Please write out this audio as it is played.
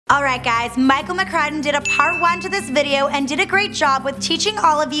Alright guys, Michael McCrudden did a part 1 to this video and did a great job with teaching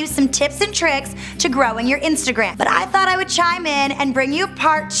all of you some tips and tricks to growing your Instagram. But I thought I would chime in and bring you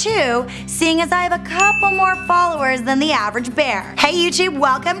part 2, seeing as I have a couple more followers than the average bear. Hey YouTube,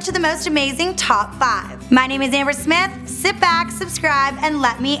 welcome to the most amazing top 5. My name is Amber Smith. Sit back, subscribe, and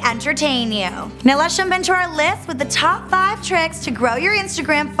let me entertain you. Now let's jump into our list with the top 5 tricks to grow your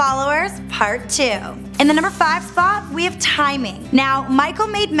Instagram followers, part 2. In the number 5 spot, we have timing. Now, Michael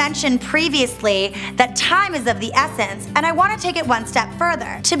made mention previously that time is of the essence, and I want to take it one step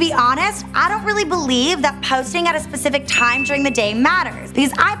further. To be honest, I don't really believe that posting at a specific time during the day matters,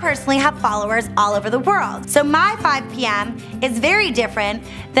 because I personally have followers all over the world. So my 5 p.m. is very different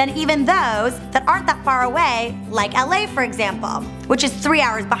than even those that aren't that far away, like LA for example, which is 3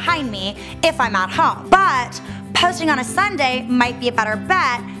 hours behind me if I'm at home. But posting on a Sunday might be a better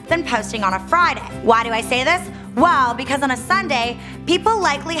bet than posting on a Friday. Why do I say this? Well, because on a Sunday, people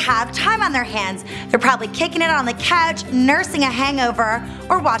likely have time on their hands. They're probably kicking it on the couch, nursing a hangover,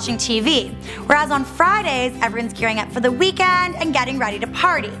 or watching TV. Whereas on Fridays, everyone's gearing up for the weekend and getting ready to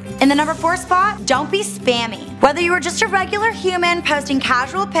party. In the number 4 spot, don't be spammy. Whether you are just a regular human posting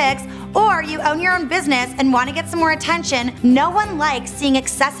casual pics, or you own your own business and want to get some more attention, no one likes seeing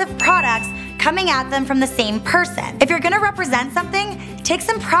excessive products coming at them from the same person. If you're gonna represent something, take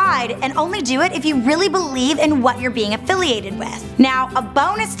some pride and only do it if you really believe in what you're being affiliated with. Now, a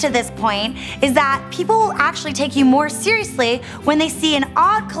bonus to this point is that people will actually take you more seriously when they see an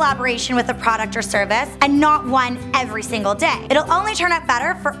odd collaboration with a product or service and not one every single day. It'll only turn out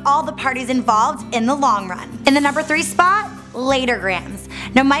better for all the parties involved in the long run. In the number 3 spot, Latergrams.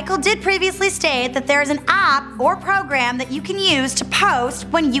 Now, Michael did previously state that there is an app or program that you can use to post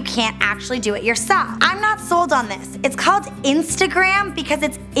when you can't actually do it yourself. I'm not sold on this. It's called Instagram because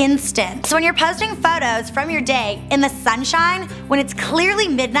it's instant. So when you're posting photos from your day in the sunshine, when it's clearly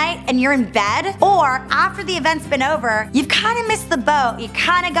midnight and you're in bed, or after the event's been over, you've kind of missed the boat. You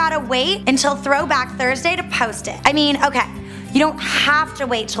kind of gotta wait until Throwback Thursday to post it. I mean, okay, you don't have to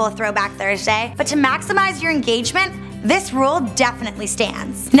wait till a Throwback Thursday, but to maximize your engagement, this rule definitely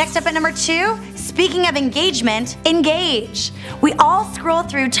stands. Next up at number 2, speaking of engagement, engage. We all scroll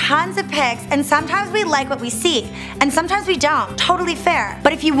through tons of pics and sometimes we like what we see and sometimes we don't. Totally fair.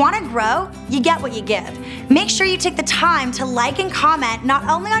 But if you want to grow, you get what you give. Make sure you take the time to like and comment not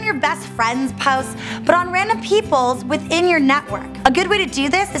only on your best friends' posts, but on random people's within your network. A good way to do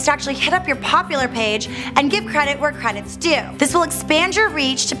this is to actually hit up your popular page and give credit where credit's due. This will expand your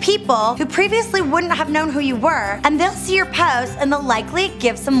reach to people who previously wouldn't have known who you were, and they'll see your posts and they'll likely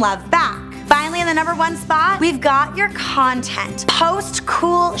give some love back. Finally, in the number 1 spot, we've got your content. Post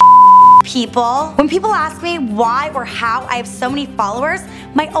cool people. When people ask me why or how I have so many followers,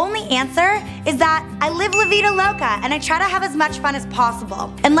 my only answer is that I live La Vida Loca and I try to have as much fun as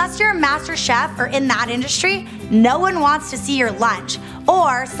possible. Unless you're a master chef or in that industry, no one wants to see your lunch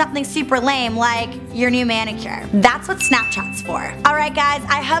or something super lame like your new manicure. That's what Snapchat's for. Alright guys,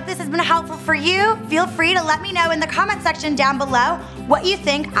 I hope this has been helpful for you. Feel free to let me know in the comment section down below what you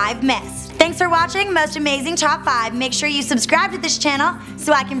think I've missed. Thanks for watching Most Amazing Top 5. Make sure you subscribe to this channel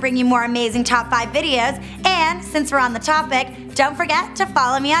so I can bring you more amazing Top 5 videos. And since we're on the topic, don't forget to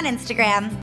follow me on Instagram.